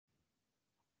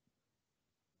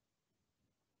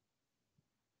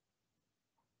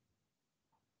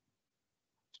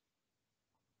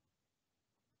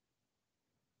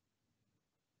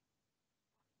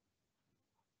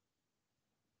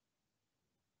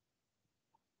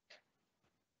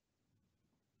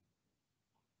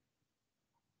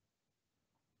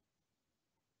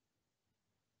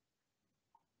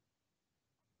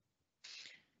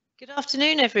Good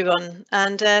afternoon, everyone,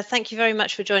 and thank you very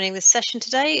much for joining this session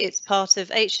today. It's part of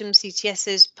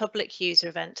HMCTS's public user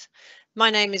event.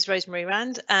 My name is Rosemary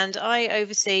Rand, and I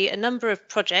oversee a number of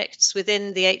projects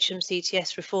within the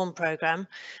HMCTS reform programme,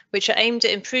 which are aimed at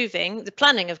improving the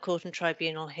planning of court and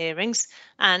tribunal hearings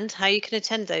and how you can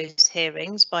attend those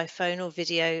hearings by phone or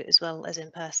video as well as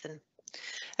in person.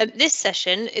 This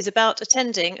session is about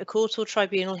attending a court or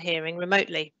tribunal hearing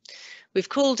remotely. We've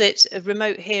called it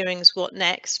Remote Hearings What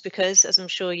Next because, as I'm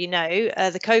sure you know,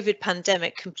 the COVID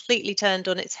pandemic completely turned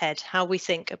on its head how we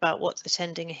think about what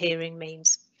attending a hearing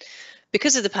means.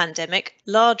 Because of the pandemic,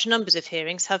 large numbers of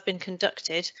hearings have been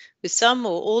conducted, with some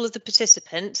or all of the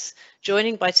participants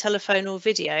joining by telephone or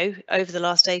video over the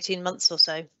last 18 months or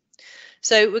so.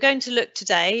 So we're going to look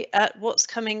today at what's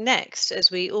coming next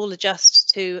as we all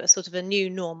adjust to a sort of a new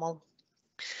normal.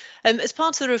 As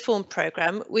part of the reform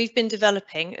programme, we've been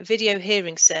developing a video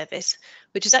hearing service,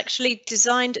 which is actually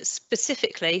designed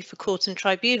specifically for court and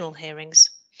tribunal hearings.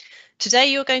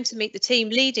 Today, you're going to meet the team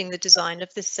leading the design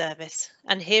of this service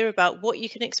and hear about what you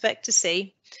can expect to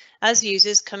see as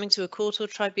users coming to a court or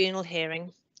tribunal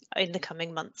hearing in the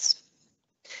coming months.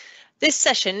 This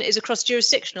session is a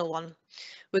cross-jurisdictional one.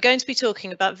 We're going to be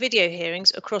talking about video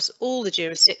hearings across all the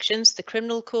jurisdictions, the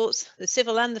criminal courts, the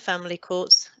civil and the family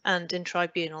courts, and in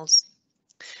tribunals.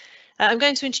 I'm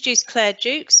going to introduce Claire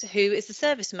Dukes, who is the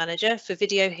Service Manager for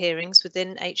Video Hearings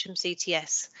within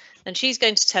HMCTS, and she's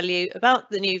going to tell you about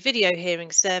the new video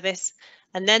hearing service,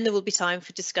 and then there will be time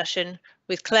for discussion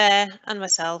with Claire and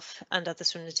myself and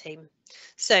others from the team.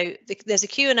 So there's a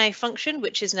Q&A function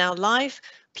which is now live.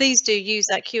 Please do use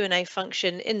that Q&A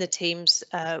function in the Teams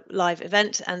live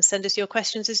event and send us your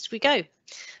questions as we go.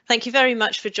 Thank you very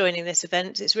much for joining this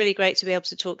event. It's really great to be able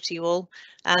to talk to you all,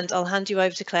 and I'll hand you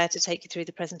over to Claire to take you through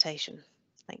the presentation.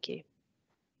 Thank you.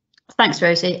 Thanks,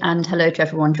 Rosie, and hello to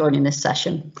everyone joining this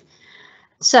session.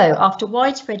 So, after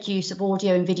widespread use of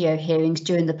audio and video hearings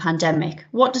during the pandemic,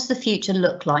 what does the future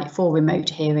look like for remote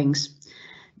hearings?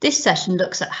 This session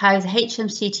looks at how the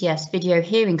HMCTS video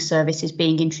hearing service is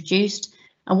being introduced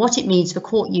and what it means for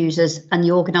court users and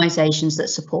the organisations that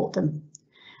support them.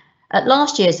 At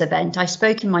last year's event, I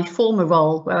spoke in my former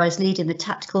role where I was leading the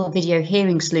tactical video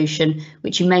hearing solution,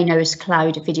 which you may know as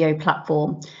Cloud Video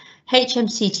Platform.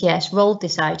 HMCTS rolled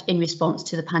this out in response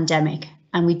to the pandemic,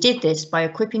 and we did this by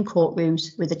equipping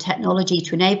courtrooms with the technology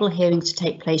to enable hearings to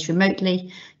take place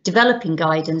remotely, developing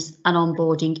guidance and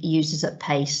onboarding users at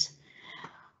pace.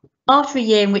 After a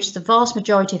year in which the vast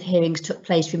majority of hearings took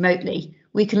place remotely,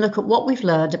 we can look at what we've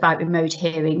learned about remote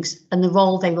hearings and the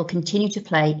role they will continue to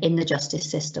play in the justice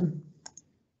system.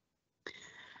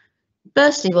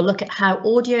 Firstly, we'll look at how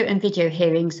audio and video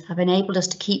hearings have enabled us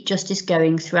to keep justice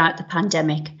going throughout the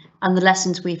pandemic and the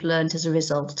lessons we've learned as a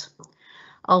result.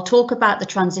 I'll talk about the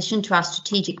transition to our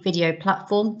strategic video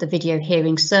platform, the Video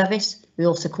Hearing Service, we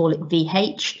also call it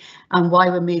VH, and why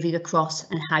we're moving across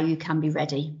and how you can be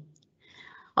ready.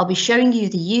 I'll be showing you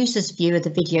the user's view of the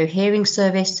video hearing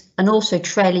service and also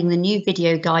trailing the new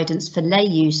video guidance for lay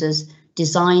users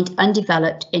designed and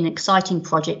developed in an exciting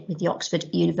project with the Oxford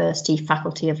University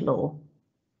Faculty of Law.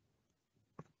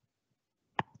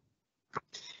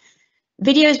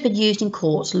 Video has been used in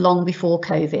courts long before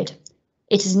COVID.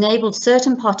 It has enabled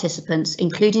certain participants,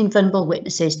 including vulnerable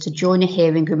witnesses, to join a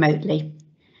hearing remotely.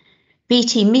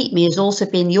 BT Meet Me has also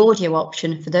been the audio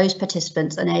option for those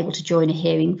participants unable to join a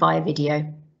hearing via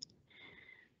video.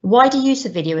 Wider use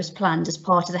of video is planned as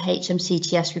part of the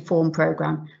HMCTS reform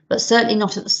programme, but certainly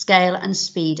not at the scale and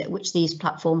speed at which these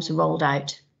platforms are rolled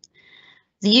out.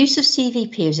 The use of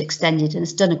CVP is extended and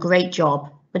has done a great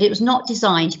job, but it was not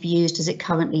designed to be used as it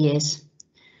currently is.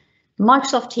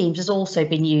 Microsoft Teams has also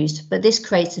been used, but this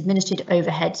creates administrative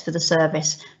overheads for the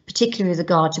service, particularly with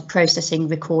regard to processing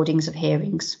recordings of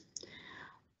hearings.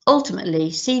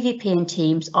 Ultimately, CVP and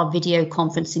Teams are video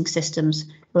conferencing systems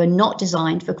who are not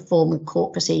designed for formal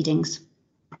court proceedings.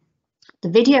 The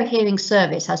video hearing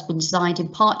service has been designed in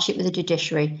partnership with the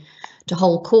judiciary to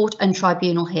hold court and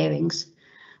tribunal hearings.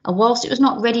 And whilst it was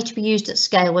not ready to be used at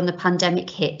scale when the pandemic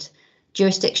hit,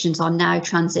 jurisdictions are now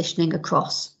transitioning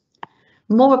across.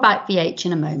 More about VH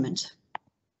in a moment.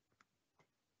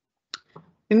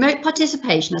 Remote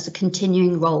participation has a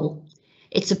continuing role.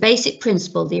 It's a basic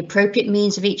principle the appropriate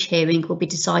means of each hearing will be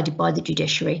decided by the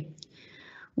judiciary.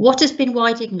 What has been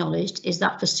widely acknowledged is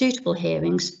that for suitable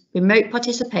hearings, remote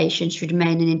participation should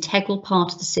remain an integral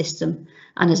part of the system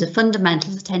and as a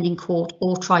fundamental to attending court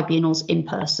or tribunals in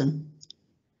person.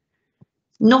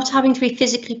 Not having to be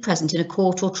physically present in a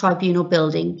court or tribunal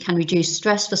building can reduce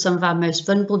stress for some of our most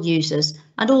vulnerable users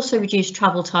and also reduce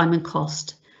travel time and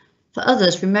cost. For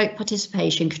others, remote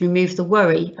participation can remove the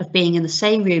worry of being in the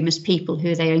same room as people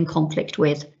who they are in conflict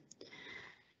with.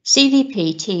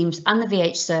 CVP, Teams and the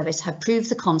VH service have proved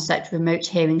the concept of remote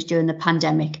hearings during the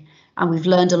pandemic, and we've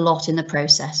learned a lot in the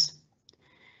process.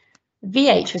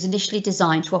 VH was initially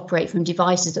designed to operate from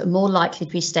devices that are more likely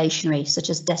to be stationary, such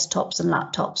as desktops and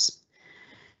laptops.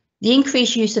 The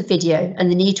increased use of video and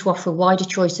the need to offer a wider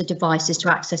choice of devices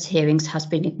to access hearings has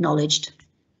been acknowledged.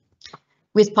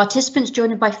 With participants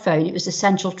joining by phone, it was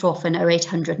essential to offer an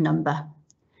 0800 number.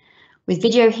 With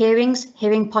video hearings,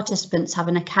 hearing participants have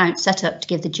an account set up to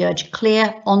give the judge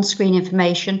clear on-screen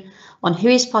information on who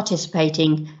is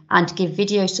participating and to give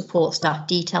video support staff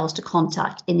details to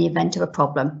contact in the event of a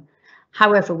problem.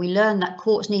 However, we learned that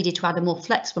courts needed to add a more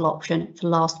flexible option for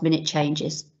last-minute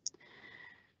changes.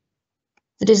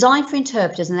 The design for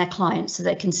interpreters and their clients so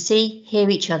they can see, hear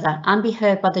each other and be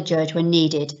heard by the judge when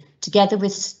needed, together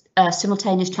with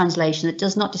simultaneous translation that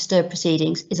does not disturb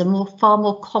proceedings, is far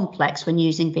more complex when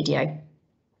using video.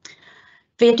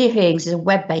 Video hearings is a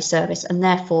web-based service and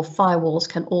therefore firewalls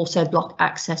can also block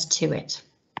access to it.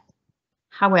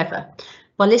 However,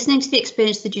 by listening to the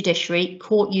experience of the judiciary,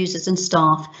 court users and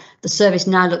staff, the service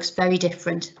now looks very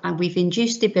different, and we've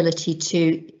induced the ability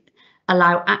to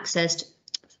allow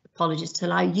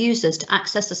users to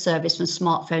access the service from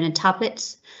smartphone and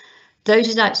tablets. Those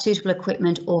without suitable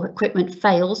equipment or equipment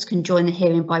fails can join the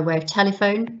hearing by way of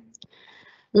telephone.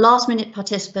 Last-minute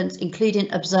participants,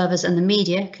 including observers and the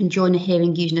media, can join a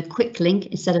hearing using a quick link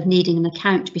instead of needing an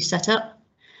account to be set up.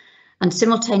 And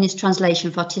simultaneous translation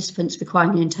for participants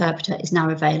requiring an interpreter is now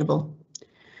available.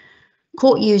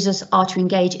 Court users are to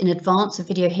engage in advance of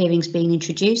video hearings being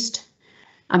introduced,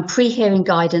 and pre-hearing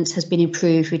guidance has been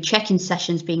improved with check-in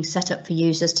sessions being set up for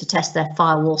users to test their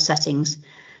firewall settings.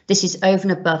 This is over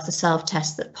and above the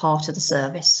self-test that's part of the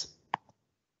service.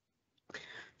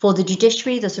 For the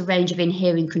judiciary, there's a range of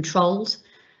in-hearing controls.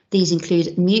 These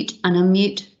include mute and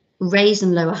unmute, raise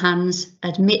and lower hands,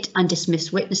 admit and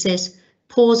dismiss witnesses,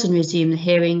 pause and resume the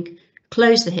hearing,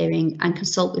 close the hearing and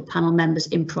consult with panel members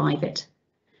in private.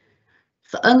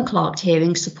 For unclerked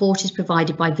hearings, support is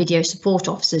provided by video support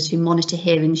officers who monitor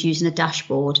hearings using a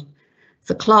dashboard.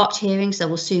 For clerked hearings, there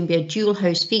will soon be a dual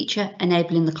host feature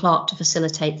enabling the clerk to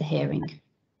facilitate the hearing.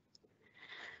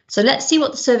 So let's see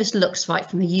what the service looks like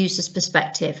from a user's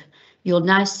perspective. You'll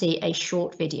now see a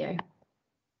short video.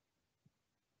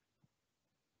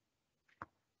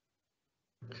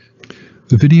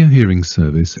 The video hearing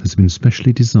service has been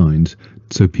specially designed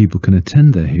so people can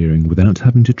attend their hearing without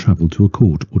having to travel to a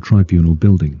court or tribunal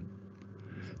building.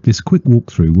 This quick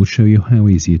walkthrough will show you how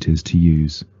easy it is to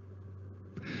use.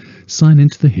 Sign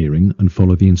into the hearing and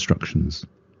follow the instructions.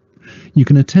 You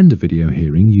can attend a video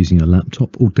hearing using a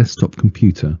laptop or desktop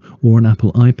computer or an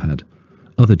Apple iPad.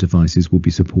 Other devices will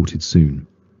be supported soon.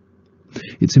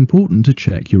 It's important to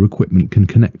check your equipment can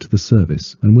connect to the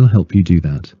service, and we'll help you do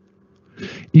that.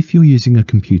 If you're using a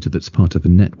computer that's part of a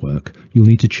network, you'll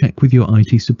need to check with your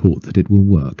IT support that it will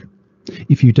work.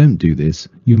 If you don't do this,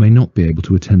 you may not be able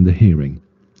to attend the hearing.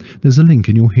 There's a link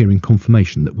in your hearing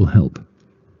confirmation that will help.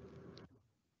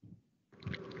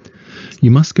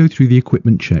 You must go through the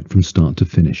equipment check from start to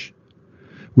finish.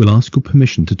 We'll ask your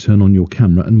permission to turn on your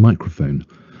camera and microphone.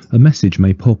 A message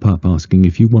may pop up asking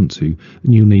if you want to,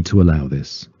 and you'll need to allow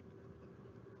this.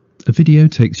 A video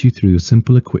takes you through a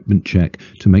simple equipment check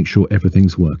to make sure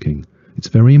everything's working. It's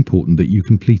very important that you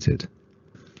complete it.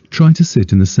 Try to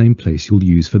sit in the same place you'll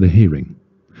use for the hearing.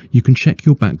 You can check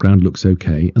your background looks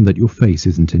okay and that your face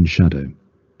isn't in shadow.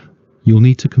 You'll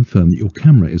need to confirm that your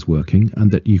camera is working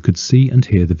and that you could see and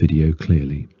hear the video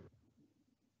clearly.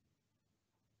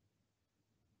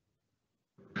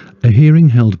 A hearing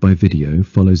held by video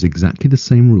follows exactly the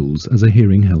same rules as a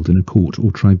hearing held in a court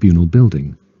or tribunal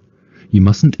building. You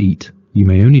mustn't eat, you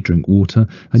may only drink water,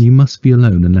 and you must be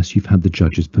alone unless you've had the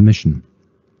judge's permission.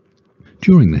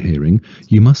 During the hearing,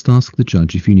 you must ask the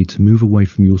judge if you need to move away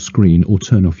from your screen or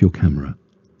turn off your camera.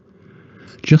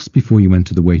 Just before you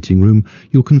enter the waiting room,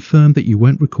 you'll confirm that you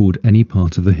won't record any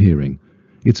part of the hearing.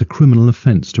 It's a criminal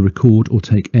offence to record or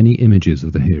take any images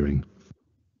of the hearing.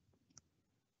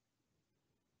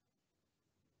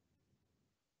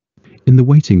 In the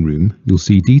waiting room, you'll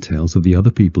see details of the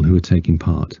other people who are taking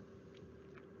part.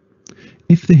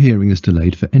 If the hearing is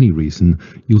delayed for any reason,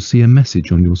 you'll see a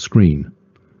message on your screen.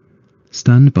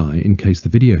 Stand by in case the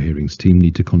video hearings team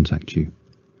need to contact you.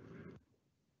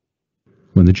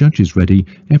 When the judge is ready,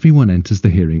 everyone enters the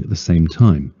hearing at the same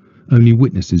time. Only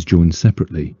witnesses join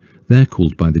separately. They're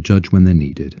called by the judge when they're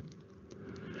needed.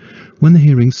 When the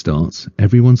hearing starts,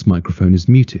 everyone's microphone is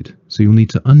muted, so you'll need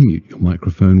to unmute your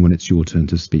microphone when it's your turn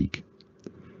to speak.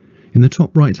 In the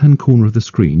top right-hand corner of the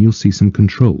screen, you'll see some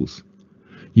controls.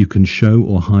 You can show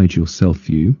or hide your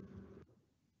self-view.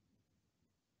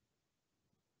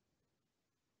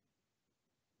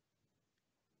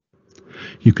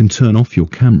 You can turn off your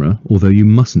camera, although you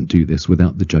mustn't do this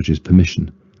without the judge's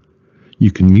permission. You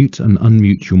can mute and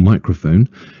unmute your microphone.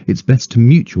 It's best to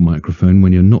mute your microphone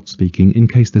when you're not speaking in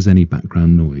case there's any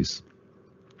background noise.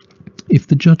 If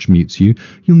the judge mutes you,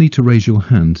 you'll need to raise your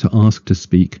hand to ask to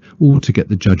speak or to get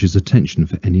the judge's attention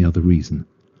for any other reason.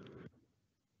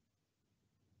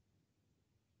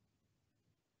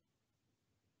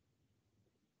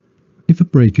 If a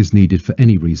break is needed for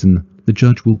any reason, the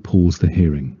judge will pause the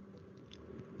hearing.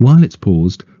 While it's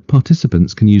paused,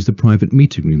 participants can use the private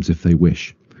meeting rooms if they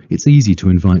wish. It's easy to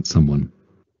invite someone.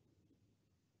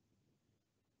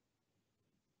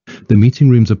 The meeting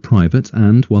rooms are private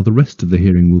and, while the rest of the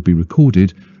hearing will be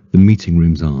recorded, the meeting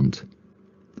rooms aren't.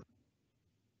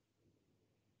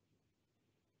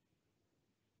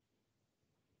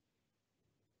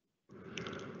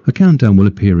 A countdown will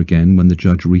appear again when the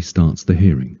judge restarts the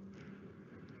hearing.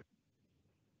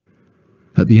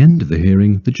 At the end of the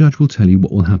hearing, the judge will tell you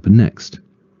what will happen next.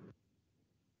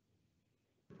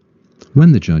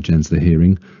 When the judge ends the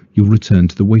hearing, you'll return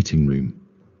to the waiting room.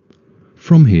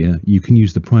 From here, you can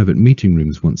use the private meeting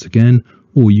rooms once again,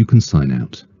 or you can sign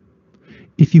out.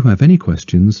 If you have any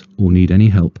questions or need any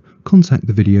help, contact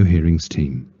the Video Hearings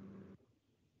team.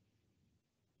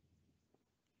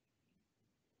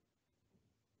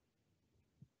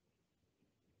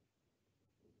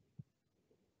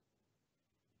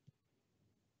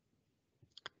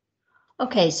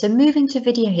 Okay, so moving to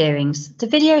video hearings. The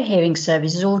video hearing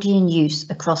service is already in use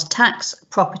across tax,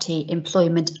 property,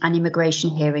 employment and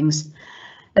immigration hearings.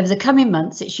 Over the coming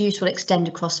months, its use will extend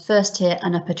across first tier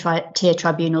and upper tier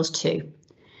tribunals too.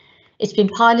 It's been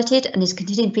piloted and is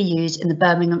continuing to be used in the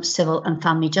Birmingham Civil and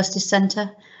Family Justice Centre,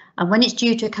 and when it's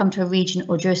due to come to a region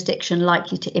or jurisdiction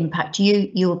likely to impact you,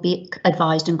 you will be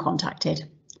advised and contacted.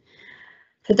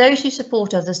 For those who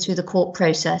support others through the court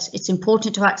process, it's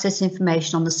important to access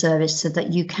information on the service so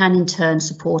that you can in turn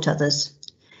support others.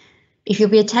 If you'll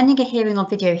be attending a hearing on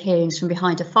video hearings from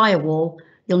behind a firewall,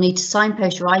 you'll need to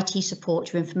signpost your IT support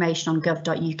to information on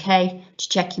gov.uk to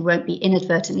check you won't be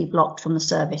inadvertently blocked from the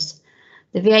service.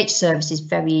 The VH service is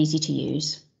very easy to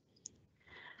use.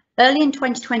 Early in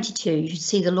 2022, you should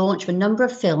see the launch of a number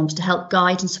of films to help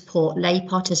guide and support lay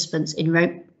participants in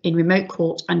remote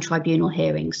court and tribunal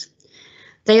hearings.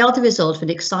 They are the result of an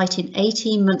exciting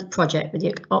 18-month project with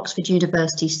the Oxford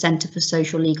University Centre for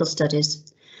Social Legal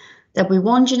Studies. There will be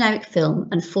one generic film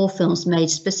and 4 films made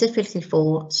specifically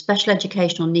for Special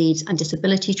Educational Needs and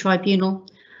Disability Tribunal,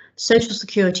 Social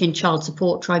Security and Child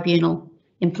Support Tribunal,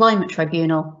 Employment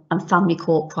Tribunal and Family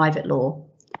Court Private Law.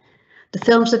 The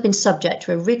films have been subject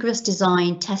to a rigorous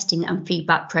design, testing and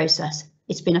feedback process.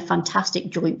 It's been a fantastic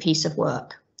joint piece of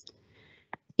work.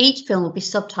 Each film will be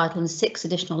subtitled in 6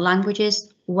 additional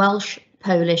languages: Welsh,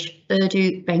 Polish,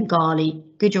 Urdu, Bengali,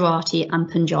 Gujarati and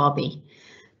Punjabi.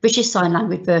 British Sign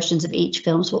Language versions of each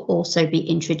film will also be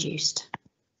introduced.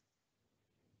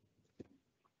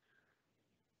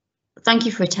 Thank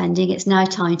you for attending. It's now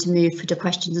time to move to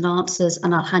questions and answers,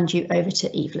 and I'll hand you over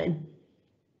to Evelyn.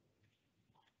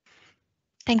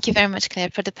 Thank you very much, Claire,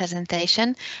 for the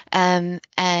presentation. And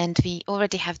we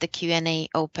already have the Q&A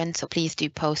open, so please do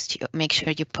make sure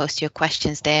you post your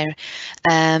questions there.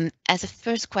 As a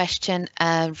first question,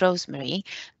 Rosemary,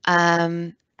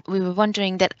 we were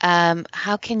wondering that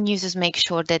how can users make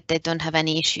sure that they don't have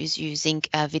any issues using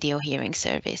a video hearing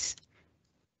service?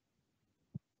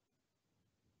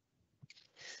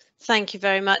 Thank you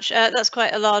very much. That's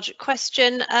quite a large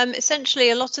question.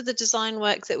 Essentially, a lot of the design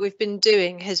work that we've been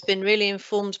doing has been really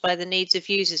informed by the needs of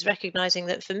users, recognising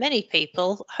that for many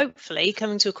people, hopefully,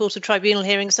 coming to a court or tribunal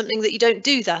hearing is something that you don't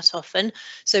do that often.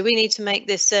 So we need to make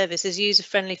this service as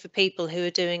user-friendly for people who are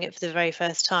doing it for the very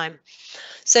first time.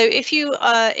 So if you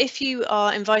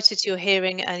are invited to your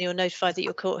hearing and you're notified that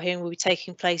your court hearing will be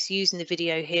taking place using the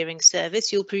video hearing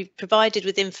service, you'll be provided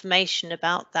with information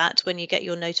about that when you get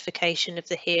your notification of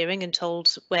the hearing and told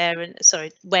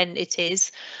when it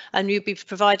is, and you'll be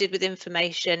provided with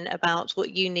information about what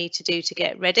you need to do to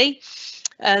get ready.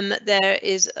 There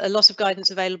is a lot of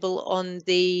guidance available on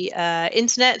the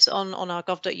internet on our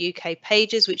gov.uk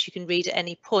pages, which you can read at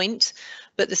any point,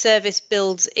 but the service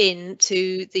builds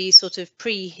into the sort of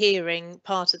pre-hearing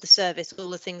part of the service all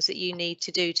the things that you need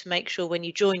to do to make sure when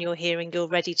you join your hearing you're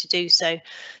ready to do so.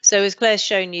 So as Claire's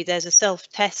shown you, there's a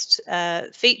self-test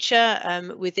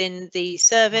feature within the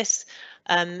service.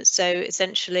 So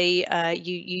essentially,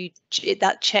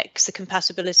 that checks the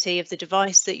compatibility of the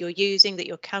device that you're using, that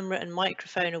your camera and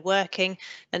microphone are working,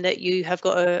 and that you have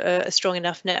got a strong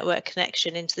enough network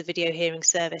connection into the video hearing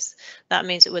service. That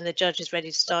means that when the judge is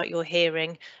ready to start your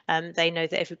hearing, they know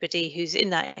that everybody who's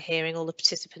in that hearing, all the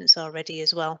participants, are ready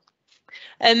as well.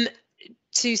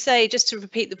 To say, just to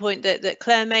repeat the point that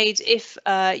Claire made, if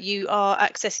you are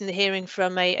accessing the hearing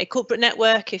from a corporate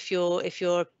network, if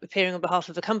you're appearing on behalf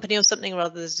of a company or something,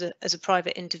 rather as a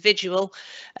private individual,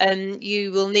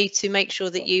 you will need to make sure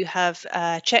that you have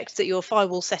checked that your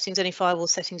firewall settings, any firewall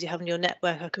settings you have on your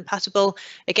network, are compatible.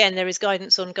 Again, there is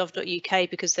guidance on gov.uk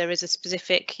because there is a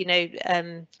specific,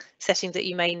 setting that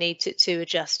you may need to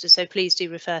adjust. So please do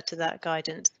refer to that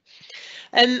guidance.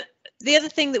 The other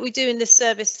thing that we do in this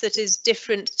service that is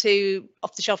different to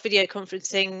off-the-shelf video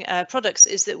conferencing products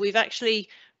is that we've actually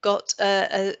got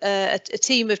a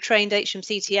team of trained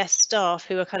HMCTS staff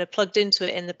who are kind of plugged into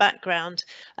it in the background,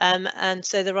 and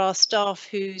so there are staff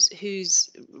whose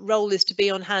role is to be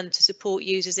on hand to support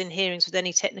users in hearings with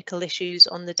any technical issues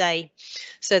on the day.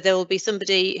 So there will be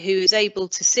somebody who is able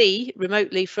to see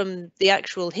remotely from the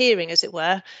actual hearing, as it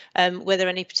were, whether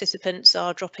any participants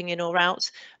are dropping in or out,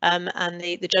 and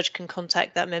the judge can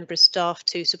contact that member of staff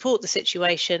to support the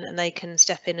situation, and they can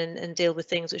step in and deal with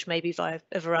things which may be via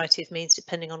a variety of means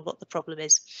depending on what the problem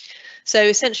is. So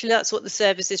essentially that's what the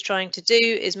service is trying to do,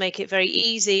 is make it very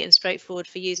easy and straightforward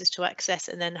for users to access,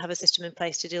 and then have a system in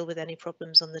place to deal with any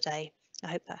problems on the day. I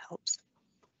hope that helps.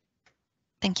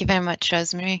 Thank you very much,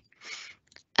 Rosemary.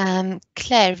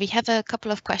 Claire, we have a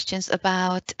couple of questions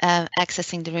about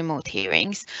accessing the remote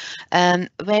hearings. Where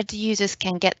the users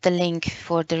can get the link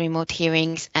for the remote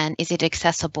hearings, and is it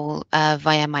accessible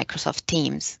via Microsoft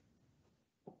Teams?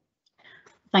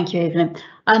 Thank you, Evelyn.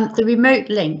 The remote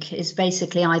link is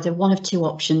basically either one of two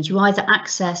options. You either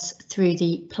access through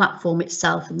the platform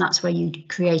itself, and that's where you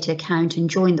create an account and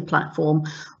join the platform,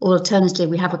 or alternatively,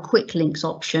 we have a quick links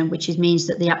option, which means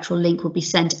that the actual link will be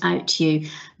sent out to you.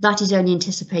 That is only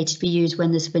anticipated to be used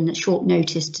when there's been a short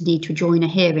notice to need to join a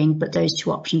hearing, but those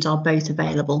two options are both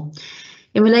available.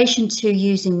 In relation to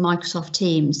using Microsoft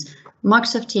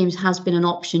Teams has been an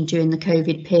option during the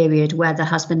COVID period where there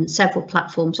has been several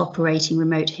platforms operating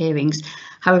remote hearings.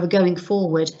 However, going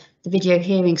forward, the video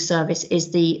hearing service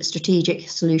is the strategic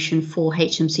solution for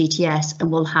HMCTS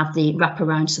and will have the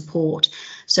wraparound support.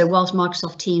 So whilst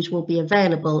Microsoft Teams will be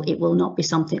available, it will not be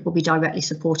something that will be directly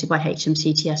supported by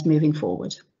HMCTS moving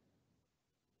forward.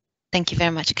 Thank you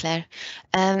very much, Claire.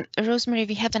 Rosemary,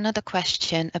 we have another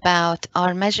question about,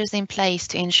 are measures in place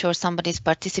to ensure somebody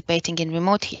participating in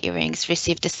remote hearings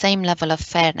receive the same level of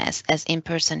fairness as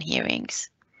in-person hearings?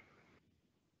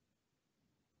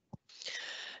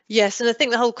 Yes, and I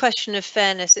think the whole question of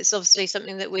fairness, it's obviously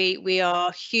something that we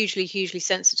are hugely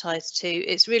sensitized to.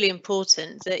 It's really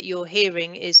important that your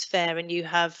hearing is fair and you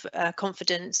have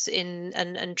confidence in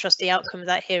and trust the outcome of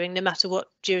that hearing, no matter what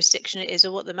jurisdiction it is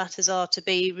or what the matters are to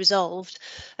be resolved,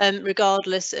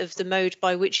 regardless of the mode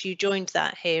by which you joined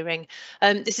that hearing.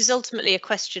 This is ultimately a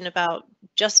question about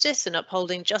justice and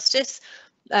upholding justice.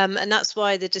 And that's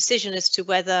why the decision as to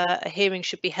whether a hearing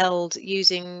should be held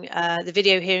using the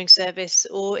video hearing service,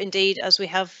 or indeed, as we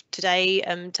have today,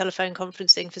 telephone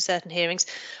conferencing for certain hearings,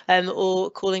 or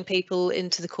calling people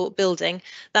into the court building,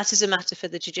 that is a matter for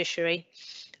the judiciary.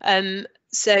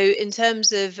 So in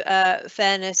terms of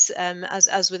fairness,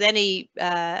 as with any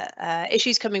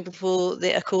issues coming before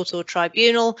a court or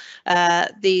tribunal,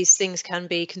 these things can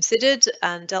be considered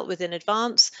and dealt with in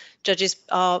advance. Judges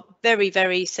are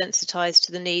very sensitized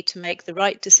to the need to make the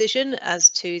right decision as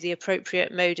to the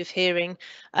appropriate mode of hearing,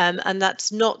 and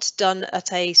that's not done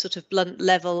at a sort of blunt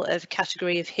level of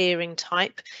category of hearing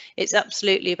type. It's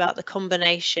absolutely about the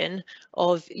combination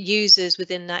of users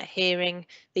within that hearing,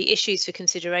 the issues for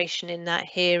consideration in that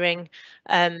hearing,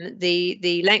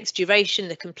 the length, duration,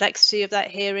 the complexity of that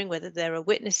hearing, whether there are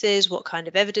witnesses, what kind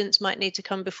of evidence might need to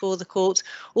come before the court,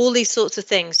 all these sorts of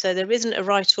things. So there isn't a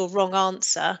right or wrong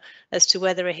answer as to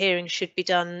whether a hearing should be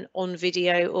done on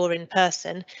video or in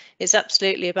person. It's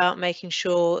absolutely about making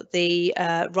sure the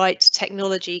right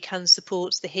technology can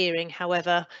support the hearing,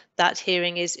 however that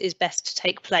hearing is best to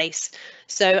take place.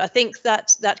 So I think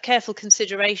that careful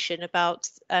consideration about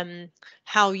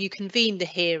how you convene the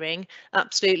hearing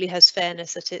absolutely has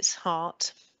fairness at its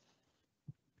heart.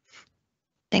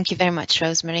 Thank you very much,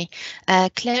 Rosemary.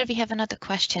 Claire, we have another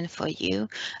question for you.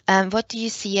 What do you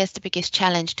see as the biggest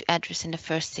challenge to address in the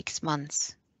first 6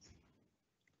 months?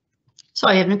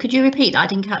 Sorry, Evelyn, could you repeat that? I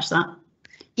didn't catch that.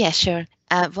 Yeah, sure.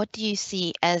 What do you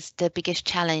see as the biggest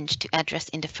challenge to address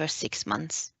in the first 6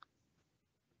 months?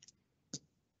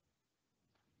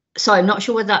 Sorry, I'm not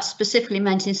sure whether that's specifically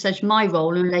meant in such my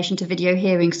role in relation to video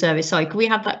hearing service. Sorry, could we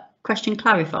have that question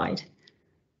clarified?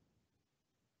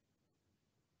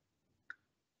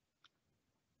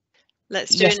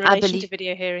 Let's do it in relation to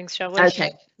video hearings, shall we?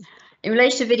 Okay. In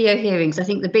relation to video hearings, I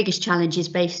think the biggest challenge is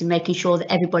basically making sure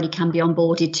that everybody can be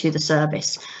onboarded to the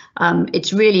service.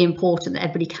 It's really important that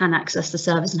everybody can access the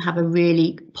service and have a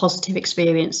really positive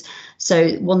experience.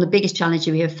 So one of the biggest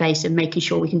challenges we have faced in making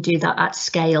sure we can do that at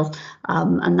scale,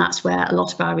 and that's where a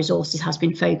lot of our resources has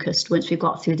been focused once we've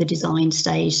got through the design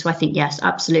stage. So I think, yes,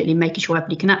 absolutely, making sure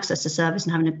everybody can access the service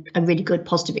and having a really good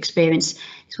positive experience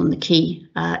is one of the key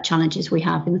challenges we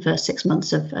have in the first 6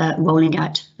 months of rolling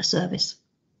out a service.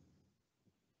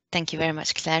 Thank you very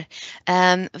much, Claire.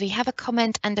 We have a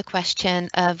comment and a question.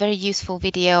 A very useful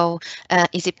video.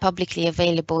 Is it publicly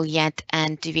available yet?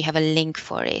 And do we have a link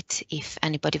for it if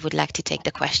anybody would like to take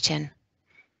the question?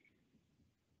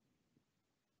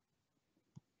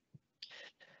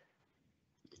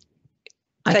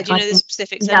 Claire, do you know the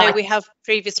specifics? I know we have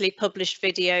previously published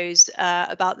videos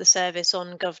about the service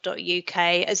on gov.uk.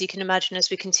 As you can imagine, as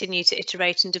we continue to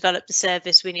iterate and develop the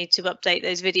service, we need to update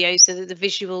those videos so that the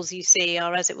visuals you see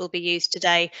are as it will be used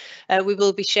today. We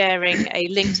will be sharing a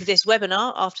link to this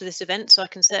webinar after this event, so I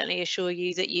can certainly assure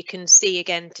you that you can see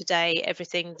again today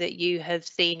everything that you have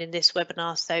seen in this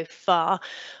webinar so far.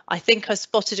 I think I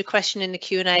spotted a question in the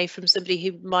Q&A from somebody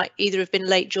who might either have been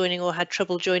late joining or had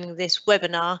trouble joining this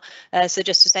webinar. So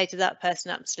just to say to that person,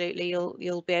 absolutely,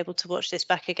 you'll be able to watch this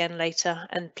back again later,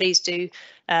 and please do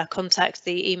contact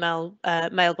the email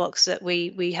mailbox that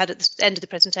we had at the end of the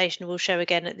presentation. We'll show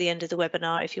again at the end of the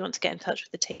webinar if you want to get in touch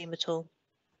with the team at all.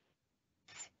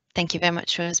 Thank you very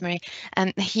much, Rosemary.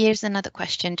 And here's another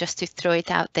question, just to throw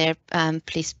it out there.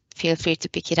 Please feel free to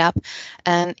pick it up.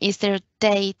 Is there a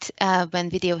date when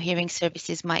video hearing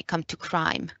services might come to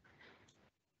crime?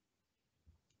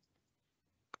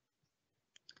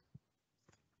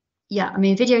 Yeah, I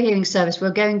mean, video hearing service,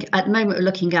 at the moment, we're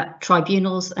looking at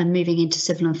tribunals and moving into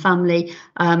civil and family.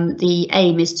 The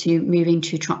aim is to move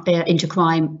into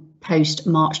crime post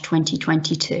March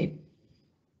 2022.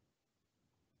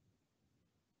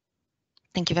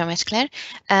 Thank you very much, Claire.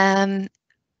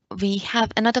 We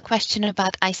have another question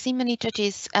about, I see many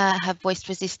judges have voiced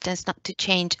resistance not to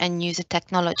change and use a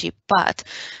technology, but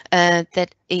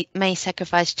that it may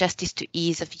sacrifice justice to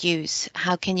ease of use.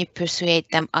 How can you persuade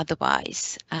them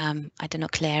otherwise? I don't know,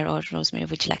 Claire or Rosemary,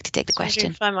 would you like to take the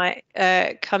question? If I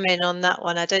might come in on that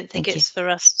one, I don't think it's for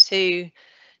us to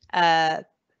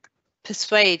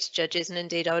persuade judges, and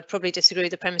indeed I would probably disagree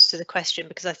with the premise to the question,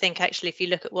 because I think actually if you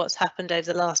look at what's happened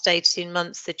over the last 18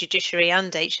 months, the judiciary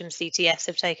and HMCTS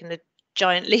have taken a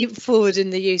giant leap forward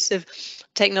in the use of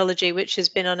technology, which has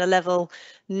been on a level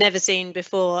never seen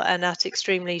before and at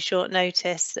extremely short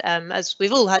notice, as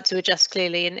we've all had to adjust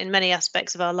clearly in many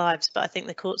aspects of our lives, but I think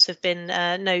the courts have been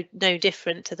no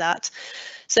different to that.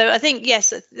 So I think,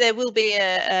 yes, there will be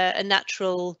a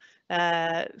natural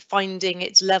finding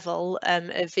its level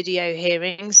of video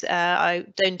hearings. I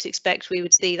don't expect we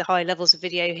would see the high levels of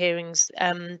video hearings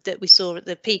that we saw at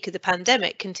the peak of the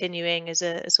pandemic continuing as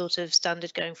a sort of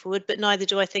standard going forward, but neither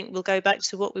do I think we'll go back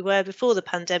to what we were before the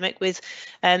pandemic, with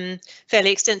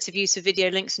fairly extensive use of video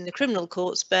links in the criminal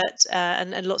courts, but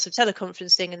and lots of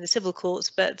teleconferencing in the civil courts,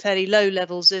 but fairly low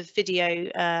levels of video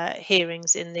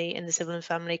hearings in the civil and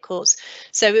family courts.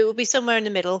 So it will be somewhere in the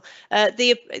middle.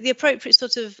 The appropriate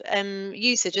sort of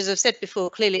usage, as I've said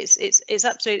before, clearly it's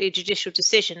absolutely a judicial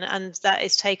decision, and that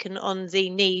is taken on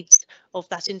the needs of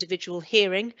that individual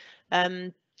hearing.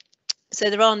 So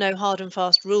there are no hard and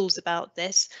fast rules about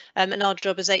this, and our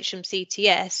job as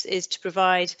HMCTS is to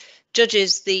provide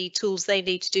judges the tools they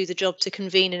need to do the job to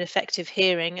convene an effective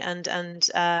hearing and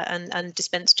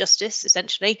dispense justice,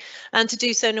 essentially, and to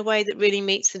do so in a way that really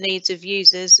meets the needs of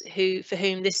users for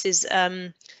whom this is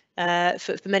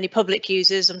for many public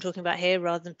users, I'm talking about here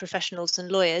rather than professionals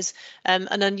and lawyers, an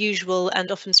unusual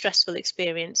and often stressful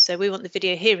experience. So we want the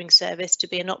video hearing service to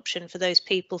be an option for those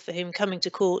people for whom coming to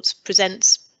court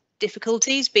presents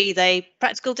difficulties, be they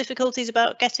practical difficulties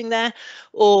about getting there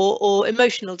or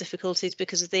emotional difficulties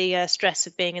because of the stress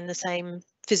of being in the same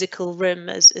physical room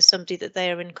as somebody that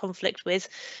they are in conflict with.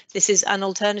 This is an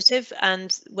alternative,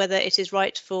 and whether it is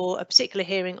right for a particular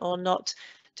hearing or not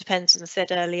depends, as I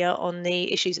said earlier, on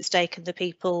the issues at stake and the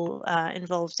people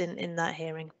involved in that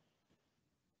hearing.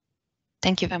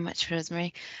 Thank you very much,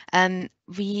 Rosemary.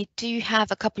 We do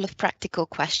have a couple of practical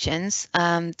questions.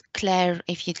 Claire,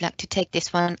 if you'd like to take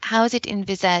this one, how is it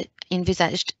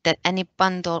envisaged that any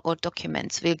bundle or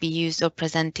documents will be used or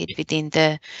presented within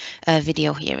the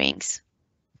video hearings?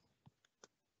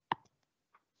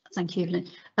 Thank you, Evelyn.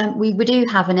 We do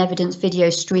have an evidence video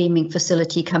streaming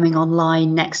facility coming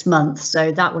online next month,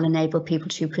 so that will enable people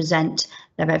to present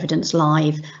their evidence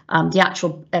live. The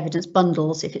actual evidence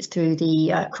bundles, if it's through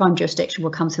the crime jurisdiction,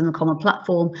 will come through the common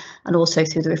platform and also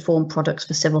through the reform products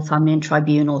for civil, family and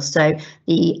tribunals. So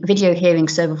the video hearing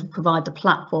service will provide the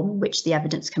platform in which the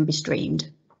evidence can be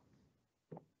streamed.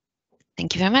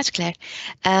 Thank you very much, Claire.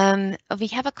 We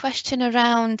have a question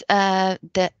around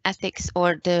the ethics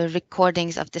or the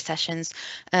recordings of the sessions.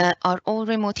 Are all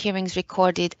remote hearings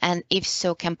recorded, and if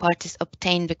so, can parties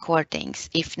obtain recordings?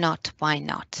 If not, why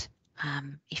not?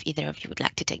 If either of you would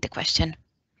like to take the question.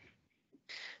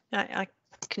 I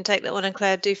can take that one, and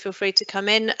Claire, do feel free to come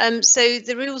in. So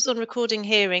the rules on recording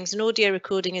hearings, an audio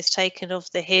recording is taken of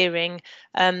the hearing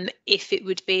if it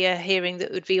would be a hearing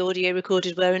that would be audio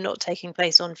recorded were not taking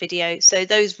place on video. So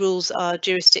those rules are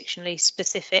jurisdictionally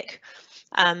specific.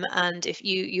 And if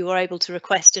you are able to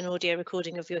request an audio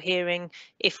recording of your hearing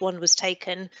if one was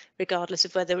taken, regardless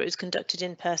of whether it was conducted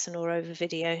in person or over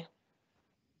video.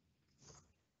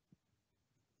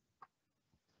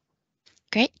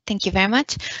 Great, thank you very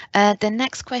much. The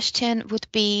next question would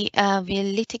be, will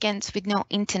litigants with no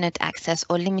internet access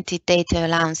or limited data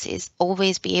allowances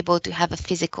always be able to have a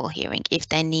physical hearing if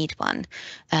they need one?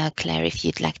 Claire, if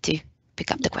you'd like to pick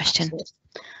up the question.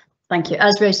 Thank you.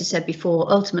 As Rosie said before,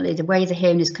 ultimately the way the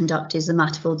hearing is conducted is a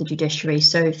matter for the judiciary.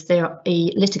 So if a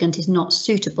litigant is not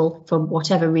suitable for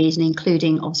whatever reason,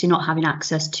 including obviously not having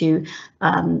access to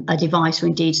a device or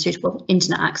indeed suitable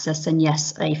internet access, then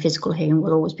yes, a physical hearing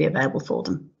will always be available for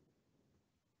them.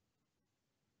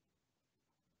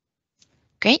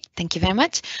 Great, thank you very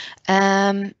much.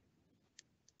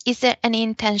 Is there any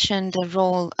intention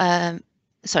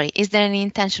is there any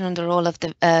intention on the role of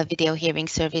the video hearing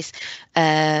service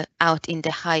out in the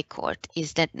High Court?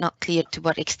 Is that not clear to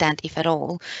what extent, if at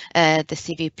all, the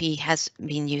CVP has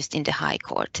been used in the High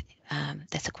Court?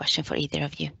 That's a question for either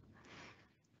of you.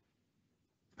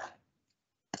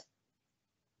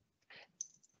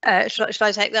 Shall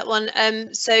I take that one?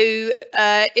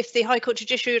 If the High Court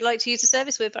Judiciary would like to use the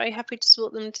service, we're very happy to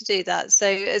support them to do that. So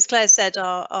as Claire said,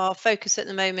 our focus at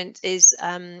the moment is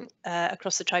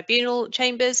across the tribunal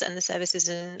chambers, and the service is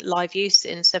in live use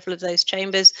in several of those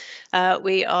chambers.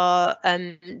 We are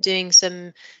doing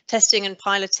some testing and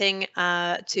piloting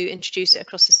to introduce it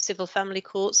across the civil family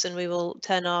courts, and we will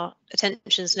turn our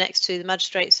attentions next to the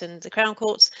magistrates and the Crown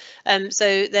Courts.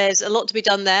 So there's a lot to be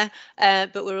done there,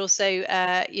 but we're also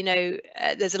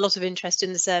there's a lot of interest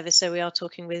in the service, so we are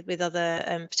talking with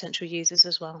other potential users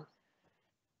as well.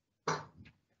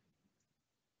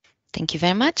 Thank you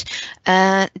very much.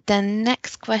 The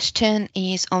next question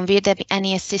is on, will there be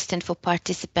any assistance for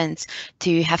participants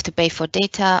to have to pay for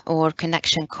data or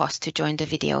connection costs to join the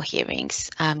video hearings?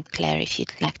 Claire, if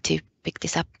you'd like to pick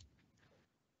this up.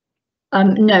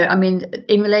 No, I mean,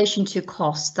 in relation to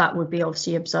costs, that would be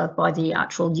obviously observed by the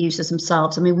actual users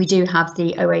themselves. I mean, we do have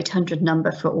the 0800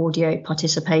 number for audio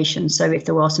participation, so if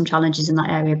there are some challenges in that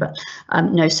area, but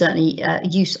no, certainly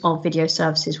use of video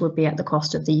services would be at the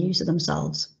cost of the user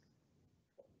themselves.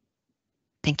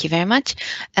 Thank you very much.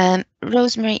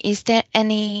 Rosemary, is there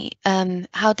any,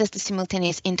 how does the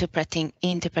simultaneous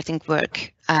interpreting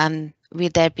work? Will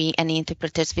there be any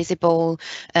interpreters visible?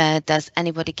 Does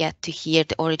anybody get to hear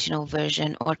the original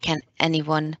version, or can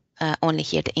anyone only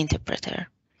hear the interpreter?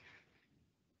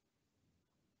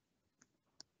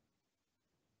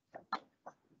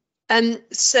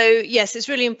 So yes, it's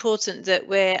really important that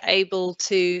we're able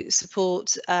to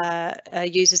support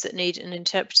users that need an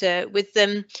interpreter with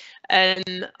them.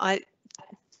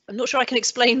 I'm not sure I can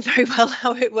explain very well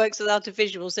how it works without a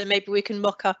visual, so maybe we can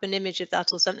mock up an image of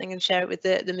that or something and share it with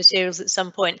the materials at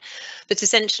some point. But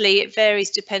essentially it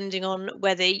varies depending on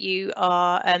whether you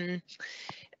are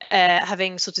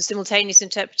having sort of simultaneous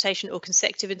interpretation or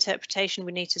consecutive interpretation.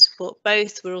 We need to support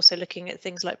both. We're also looking at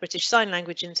things like British Sign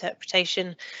Language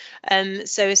interpretation.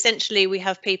 So essentially we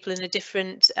have people in a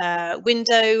different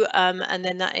window, and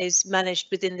then that is managed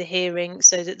within the hearing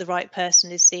so that the right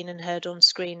person is seen and heard on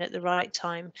screen at the right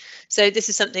time. So this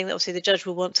is something that obviously the judge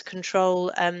will want to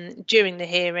control during the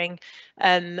hearing,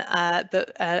 and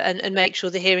make sure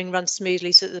the hearing runs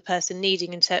smoothly so that the person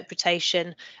needing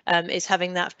interpretation is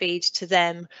having that feed to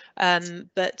them.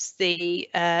 But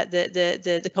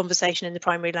the conversation in the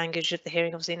primary language of the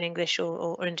hearing, obviously in English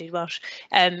or indeed Welsh,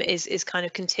 is kind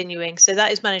of continuing. So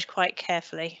that is managed quite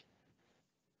carefully.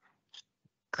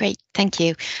 Great, thank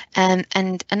you.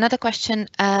 And another question,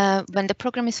 when the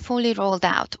program is fully rolled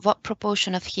out, what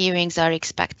proportion of hearings are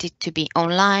expected to be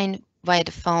online, via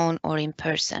the phone, or in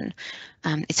person?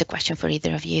 It's a question for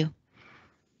either of you.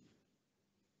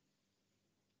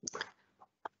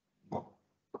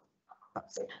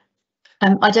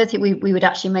 I don't think we would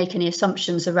actually make any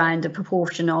assumptions around the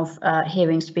proportion of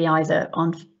hearings to be either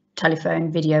on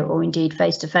telephone, video, or indeed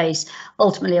face-to-face.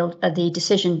 Ultimately, the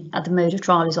decision at the mode of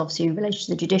trial is obviously in relation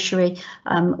to the judiciary.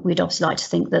 We'd obviously like to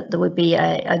think that there would be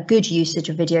a good usage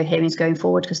of video hearings going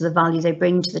forward because of the value they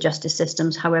bring to the justice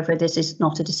systems. However, this is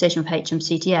not a decision of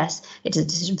HMCTS, it is a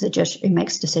decision for the judge who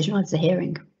makes a decision on the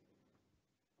hearing.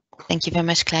 Thank you very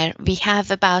much, Claire. We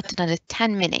have about another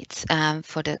 10 minutes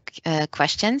for the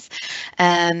questions.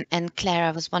 And Claire,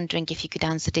 I was wondering if you could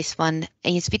answer this one.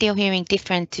 Is video hearing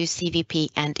different to CVP,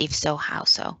 and if so, how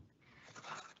so?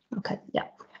 Okay, yeah.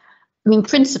 I mean,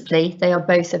 principally, they are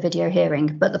both a video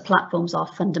hearing, but the platforms are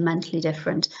fundamentally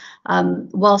different.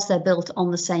 Whilst they're built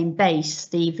on the same base,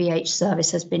 the VH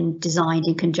service has been designed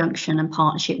in conjunction and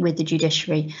partnership with the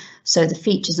judiciary. So the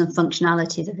features and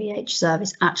functionality of the VH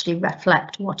service actually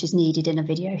reflect what is needed in a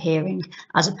video hearing,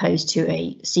 as opposed to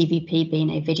a CVP being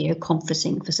a video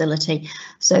conferencing facility.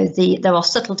 So there are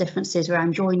subtle differences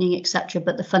around joining, etc.,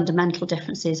 but the fundamental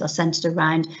differences are centred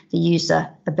around the user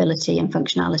ability and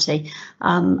functionality.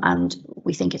 And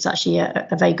we think it's actually a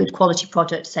very good quality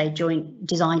product, say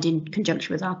designed in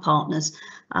conjunction with our partners,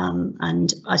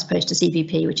 and as opposed to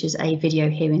CVP, which is a video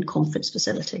hearing conference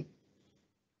facility.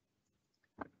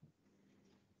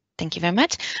 Thank you very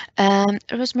much.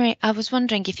 Rosemary, I was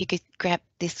wondering if you could grab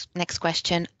this next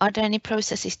question. Are there any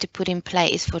processes to put in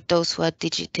place for those who are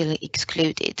digitally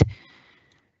excluded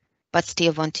but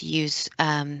still want to use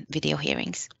video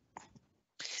hearings?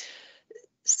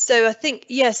 So I think,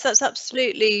 yes, that's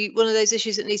absolutely one of those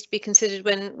issues that needs to be considered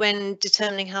when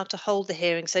determining how to hold the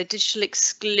hearing. So digital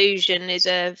exclusion is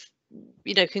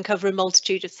can cover a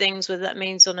multitude of things, whether that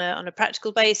means on a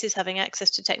practical basis, having access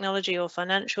to technology, or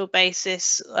financial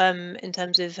basis, in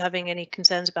terms of having any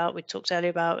concerns about, we talked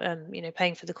earlier about,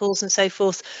 paying for the calls and so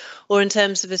forth, or in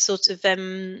terms of a sort of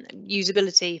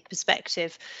usability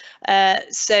perspective.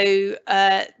 So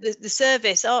the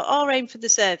service, our aim for the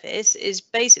service is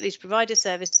basically to provide a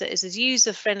service that is as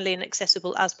user-friendly and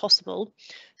accessible as possible,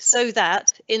 so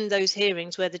that in those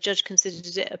hearings where the judge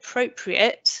considers it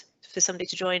appropriate for somebody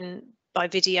to join by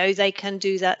video, they can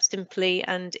do that simply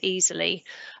and easily.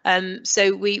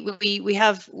 So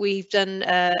we've done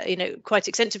quite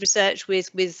extensive research with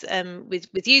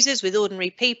users, with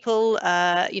ordinary people,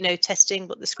 testing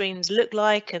what the screens look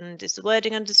like, and is the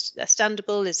wording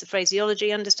understandable, is the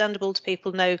phraseology understandable, do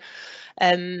people know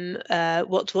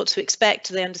what to expect,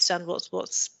 do they understand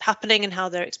what's happening and how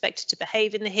they're expected to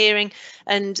behave in the hearing.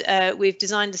 And we've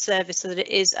designed the service so that it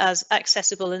is as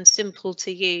accessible and simple to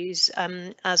use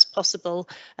as possible,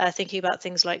 thinking about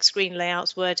things like screen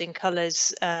layouts, wording,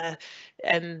 colours,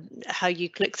 how you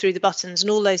click through the buttons,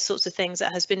 and all those sorts of things.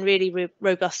 That has been really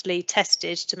robustly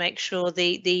tested to make sure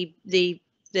the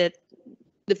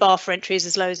bar for entry is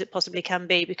as low as it possibly can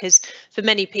be, because for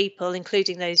many people,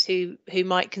 including those who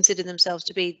might consider themselves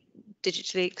to be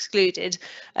digitally excluded,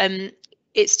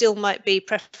 it still might be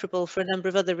preferable for a number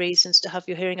of other reasons to have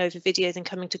your hearing over video than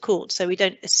coming to court. So we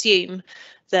don't assume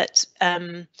that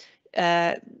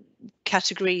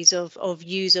categories of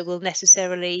user will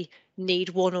necessarily need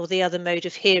one or the other mode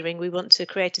of hearing. We want to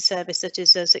create a service that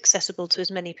is as accessible to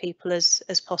as many people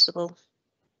as possible.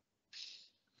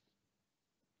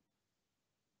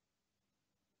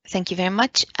 Thank you very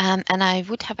much. And I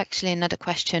would have actually another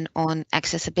question on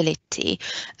accessibility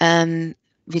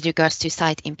with regards to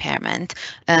sight impairment.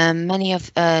 Many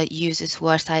of users who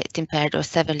are sight impaired or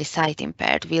severely sight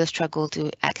impaired will struggle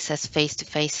to access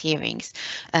face-to-face hearings.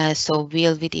 So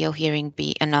will video hearing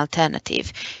be an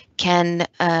alternative?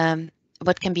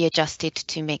 What can be adjusted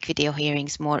to make video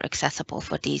hearings more accessible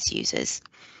for these users?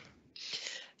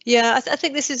 Yeah, I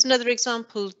think this is another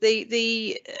example.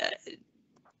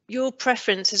 Your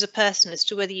preference as a person as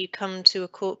to whether you come to a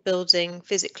court building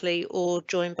physically or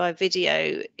join by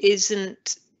video is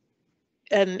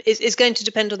going to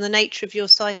depend on the nature of your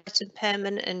sight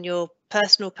impairment and your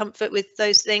personal comfort with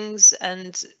those things.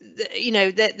 And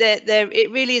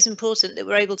it really is important that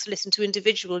we're able to listen to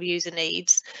individual user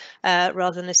needs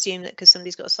rather than assume that because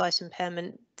somebody's got a sight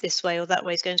impairment this way or that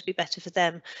way is going to be better for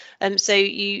them. So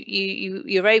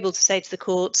you're able to say to the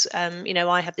court,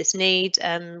 I have this need,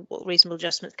 what reasonable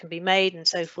adjustments can be made, and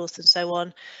so forth and so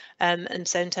on. And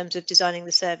so in terms of designing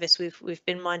the service, we've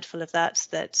been mindful of that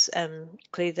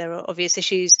clearly there are obvious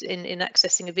issues in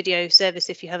accessing a video service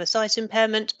if you have a sight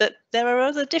impairment, but there are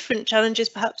other different challenges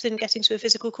perhaps in getting to a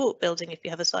physical court building if you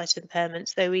have a sight impairment.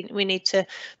 So we need to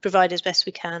provide as best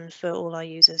we can for all our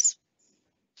users.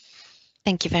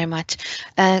 Thank you very much.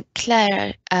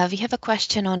 Claire, we have a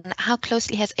question on how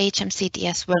closely has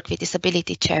HMCTS worked with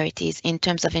disability charities in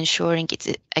terms of ensuring its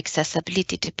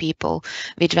accessibility to people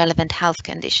with relevant health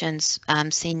conditions,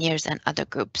 seniors and other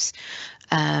groups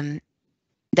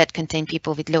that contain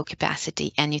people with low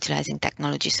capacity and utilizing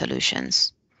technology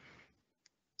solutions?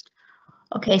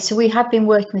 Okay, so we have been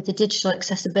working with the Digital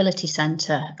Accessibility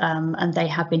Centre and they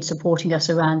have been supporting us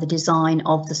around the design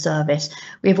of the service.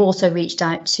 We've also reached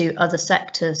out to other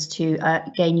sectors to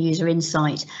gain user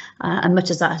insight and much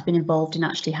as that has been involved in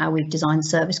actually how we've designed the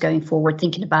service going forward,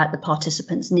 thinking about the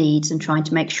participants' needs and trying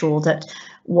to make sure that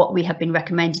what we have been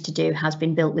recommended to do has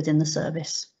been built within the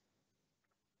service.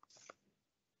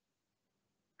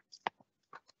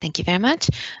 Thank you very much.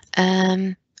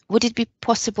 Would it be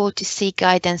possible to see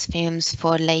guidance films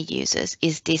for lay users?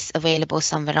 Is this available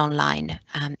somewhere online?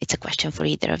 It's a question for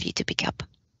either of you to pick up.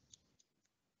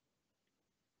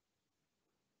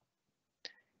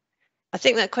 I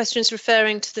think that question is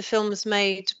referring to the films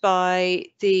made by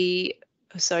the,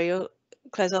 oh, sorry,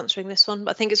 Claire's answering this one,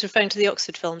 but I think it's referring to the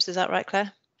Oxford films. Is that right,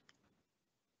 Claire?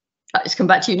 Let's come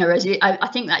back to you now, Rosie. I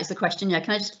think that is the question. Yeah,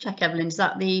 can I just check, Evelyn, is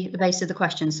that the base of the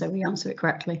question so we answer it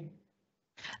correctly?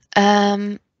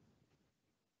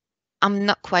 I'm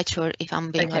not quite sure if I'm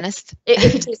being honest.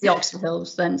 If it is the Oxford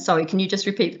films, then sorry, can you just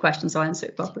repeat the question so I answer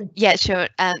it properly? Yeah, sure.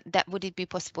 That would it be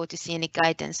possible to see any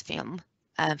guidance films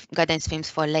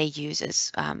for lay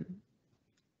users?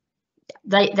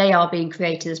 They are being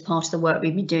created as part of the work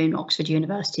we've been doing at Oxford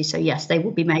University. So yes, they will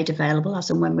be made available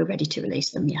as and when we're ready to release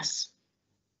them. Yes.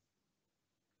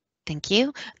 Thank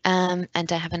you. And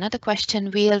I have another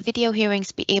question. Will video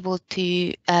hearings be able to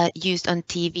used on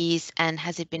TVs and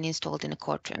has it been installed in the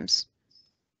courtrooms?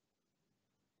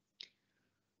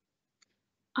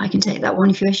 I can take that one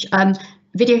if you wish.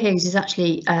 Video hearings is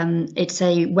actually, it's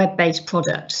a web-based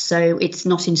product, so it's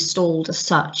not installed as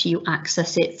such. You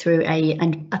access it through a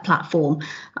platform,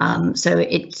 so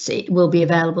it will be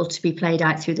available to be played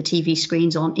out through the TV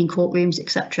screens in courtrooms,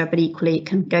 etc. But equally, it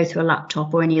can go through a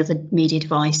laptop or any other media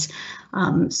device.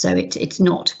 So it's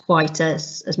not quite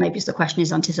as maybe as the question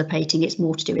is anticipating. It's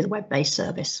more to do with a web-based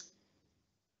service.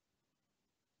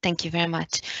 Thank you very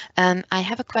much. I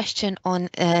have a question on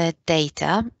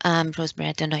data. Rosemary,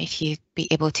 I don't know if you'd be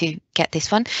able to get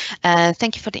this one.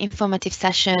 Thank you for the informative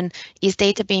session. Is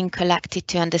data being collected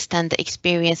to understand the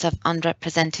experience of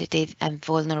underrepresented and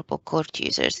vulnerable court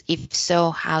users? If so,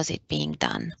 how's it being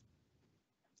done?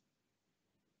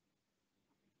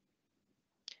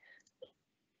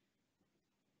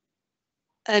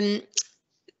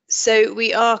 So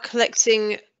we are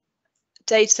collecting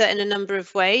data in a number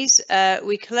of ways.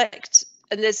 We collect,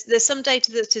 and there's some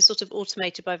data that is sort of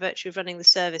automated by virtue of running the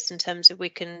service in terms of we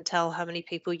can tell how many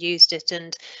people used it,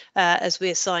 and as we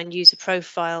assign user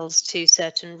profiles to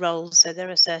certain roles, so there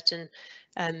are certain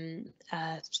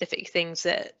specific things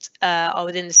that are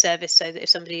within the service, so that if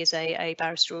somebody is a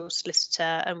barrister or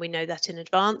solicitor, and we know that in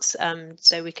advance,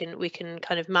 so we can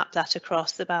kind of map that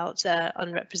across about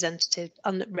unrepresented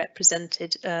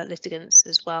litigants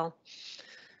as well.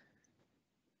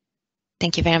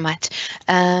 Thank you very much.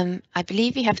 I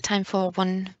believe we have time for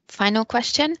one final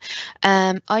question.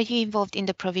 Are you involved in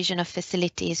the provision of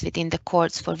facilities within the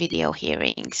courts for video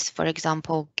hearings? For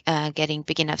example, getting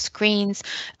big enough screens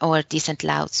or decent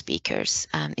loudspeakers?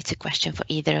 It's a question for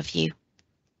either of you.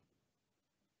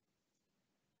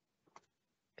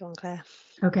 Go on, Claire.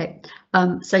 Okay,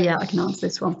 so yeah, I can answer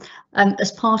this one.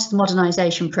 As part of the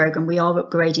modernisation programme, we are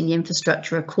upgrading the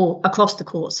infrastructure across the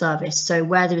court service. So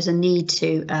where there is a need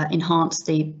to enhance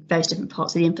the various different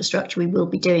parts of the infrastructure, we will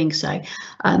be doing so.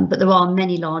 But there are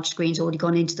many large screens already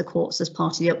gone into the courts as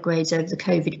part of the upgrades over the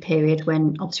COVID period,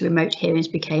 when obviously remote hearings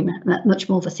became much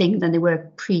more of a thing than they were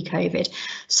pre-COVID.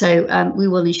 So we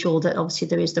will ensure that obviously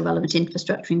there is the relevant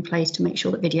infrastructure in place to make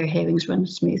sure that video hearings run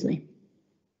smoothly.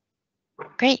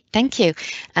 Great, thank you.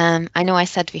 I know I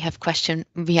said we have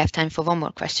time for one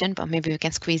more question, but maybe we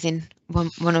can squeeze in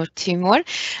one or two more.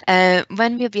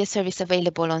 When will be a service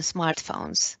available on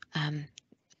smartphones?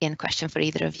 Again, question for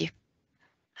either of you.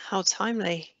 How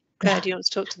timely. Claire, do you want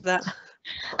to talk to that?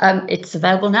 It's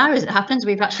available now as it happens.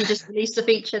 We've actually just released a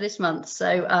feature this month,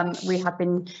 so we have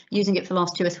been using it for the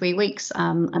last 2 or 3 weeks,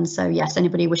 and so yes,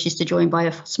 anybody who wishes to join by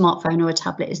a smartphone or a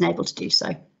tablet is able to do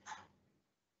so.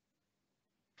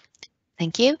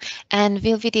 Thank you. And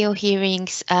will video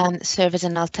hearings serve as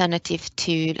an alternative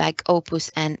to like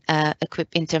Opus and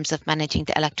Equip in terms of managing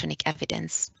the electronic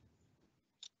evidence?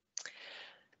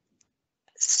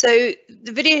 So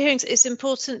the video hearings, it's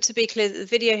important to be clear that the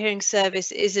video hearing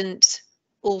service isn't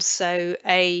also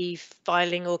a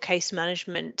filing or case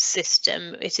management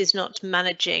system. It is not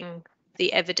managing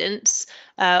the evidence.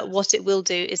 What it will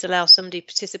do is allow somebody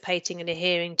participating in a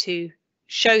hearing to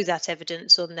show that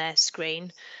evidence on their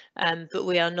screen, but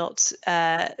we are not,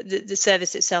 the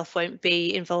service itself won't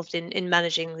be involved in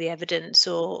managing the evidence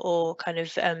or kind of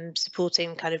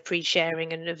supporting kind of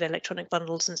pre-sharing and of electronic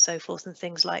bundles and so forth and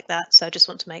things like that. So I just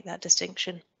want to make that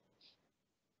distinction.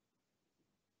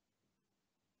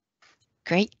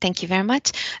 Great, thank you very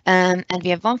much. And we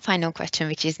have one final question,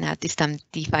 which is now this time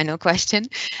the final question.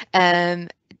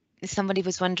 Somebody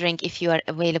was wondering if you are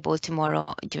available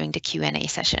tomorrow during the Q&A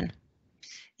session.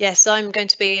 Yes, I'm going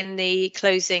to be in the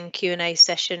closing Q&A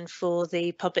session for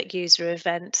the public user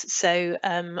event. So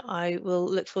I will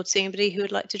look forward to seeing anybody who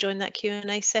would like to join that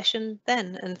Q&A session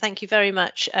then. And thank you very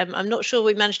much. I'm not sure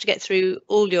we managed to get through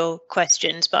all your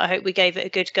questions, but I hope we gave it a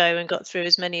good go and got through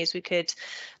as many as we could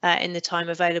in the time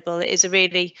available. It is a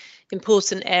really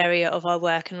important area of our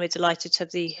work, and we're delighted to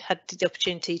have had the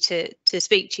opportunity to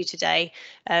speak to you today.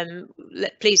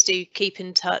 Please do keep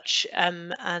in touch,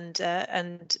 and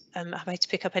I'm happy to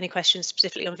pick up any questions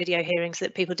specifically on video hearings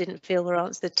that people didn't feel were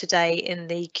answered today in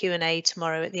the Q&A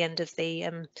tomorrow at the end of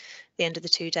the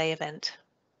two-day event.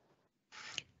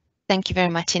 Thank you very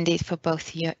much indeed for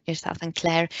both yourself and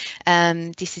Claire.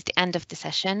 This is the end of the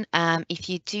session. If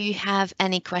you do have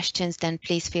any questions, then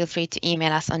please feel free to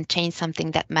email us on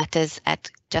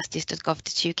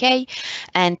changesomething@justice.gov.uk,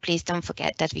 and please don't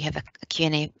forget that we have a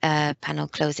Q&A panel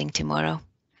closing tomorrow.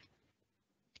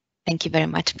 Thank you very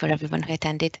much for everyone who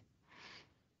attended.